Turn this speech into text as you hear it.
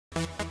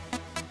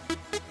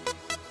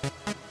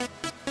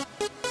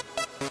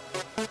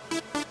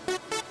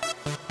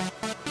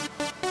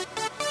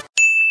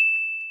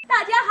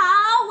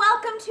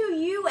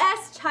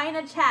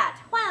China Chat，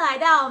 欢迎来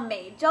到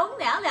美中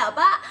聊聊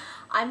吧。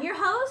I'm your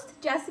host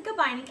Jessica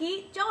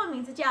Beinecke， 中文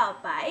名字叫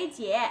白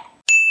姐。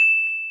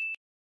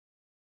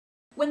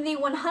When the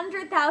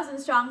 100,000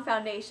 Strong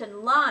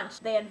Foundation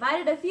launched, they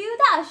invited a few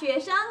大学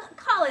生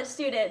college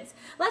students.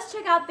 Let's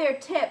check out their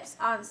tips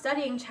on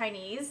studying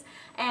Chinese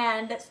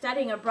and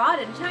studying abroad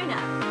in China.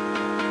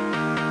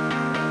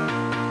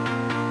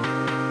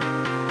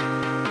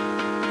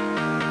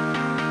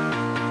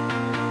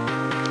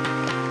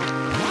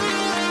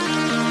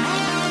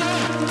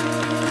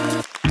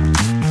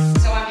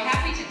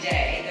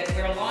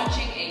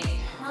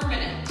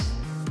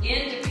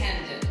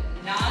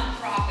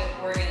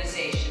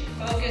 Organization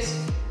focused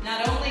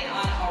not only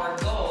on our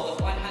goal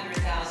of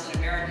 100,000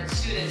 American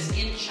students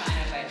in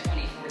China by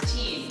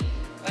 2014,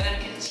 but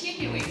on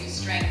continuing to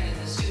strengthen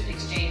the student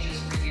exchanges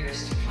for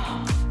years to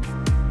come.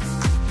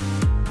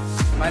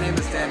 My name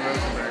is Dan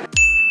Rosenberg.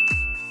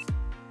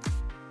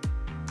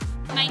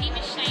 My name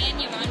is Cheyenne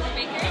Yvonne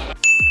Baker.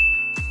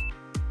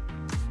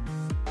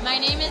 My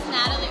name is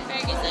Natalie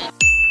Ferguson.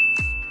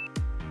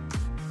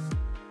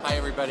 Hi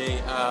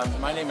everybody,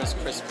 my name is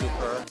Chris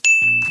Cooper.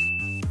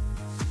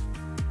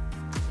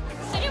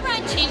 Study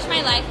abroad changed my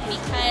life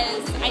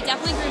because I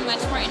definitely grew much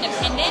more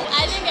independent.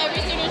 I think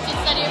every student should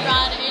study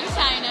abroad in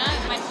China.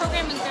 My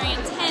program was very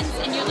intense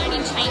and you're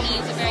learning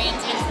Chinese, a very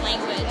intense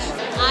language.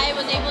 I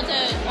was able to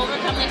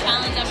overcome the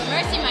challenge of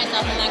immersing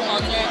myself in that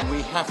culture.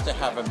 We have to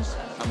have a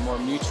more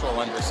mutual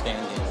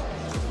understanding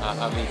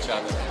of each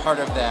other. Part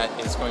of that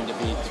is going to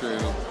be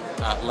through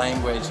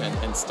language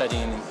and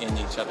studying in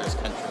each other's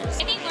countries.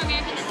 I think more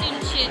American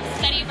students should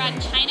study abroad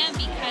in China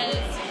because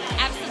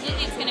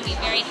absolutely it's going to be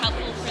very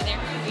helpful for their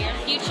career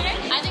future.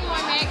 I think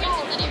more Americans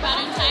should study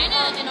abroad in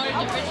China in order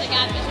to bridge the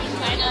gap between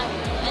China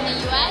and the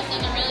U.S. and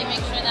to really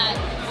make sure that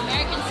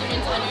American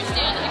students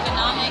understand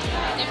economic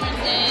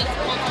differences,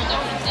 cultural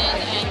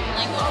differences, and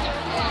language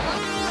differences.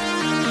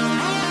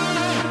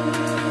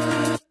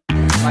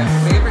 My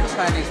favorite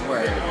Chinese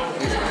word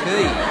is 可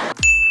以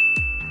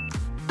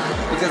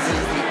because it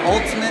is the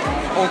ultimate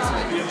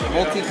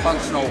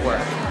multifunctional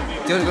word.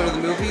 Do you want to go to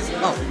the movies?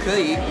 Oh, 可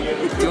以.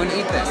 Do you want to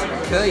eat this?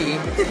 可以.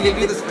 Can you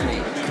do this for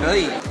me? 可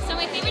以. So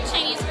my favorite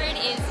Chinese word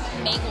is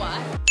美国.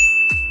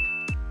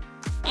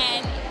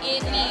 And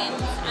it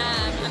means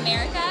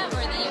America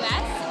or the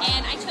US.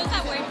 And I chose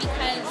that word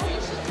because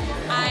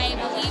I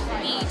believe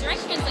the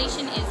direct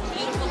translation is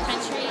beautiful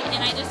country.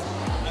 And I just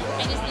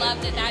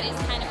love that is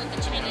kind of what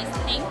the Chinese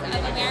think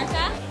of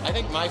America. I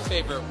think my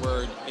favorite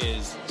word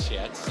is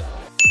茄子.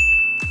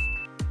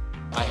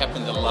 I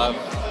happen to love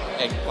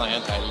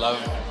eggplant. I love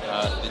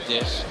the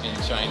dish in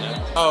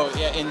China. Oh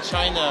yeah, in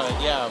China,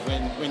 yeah,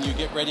 when you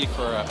get ready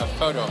for a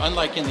photo,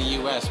 unlike in the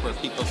US where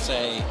people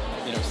say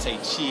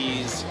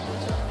cheese,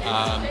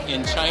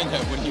 in China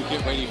when you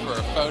get ready for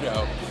a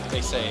photo,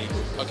 they say,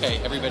 okay,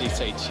 everybody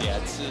say 茄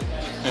子,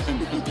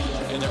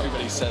 and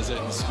everybody says it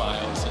and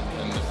smiles,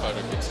 and the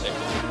photo gets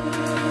taken.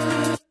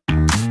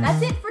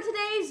 That's it for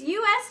today's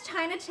US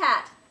China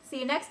Chat. See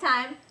you next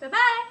time.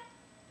 Bye-bye.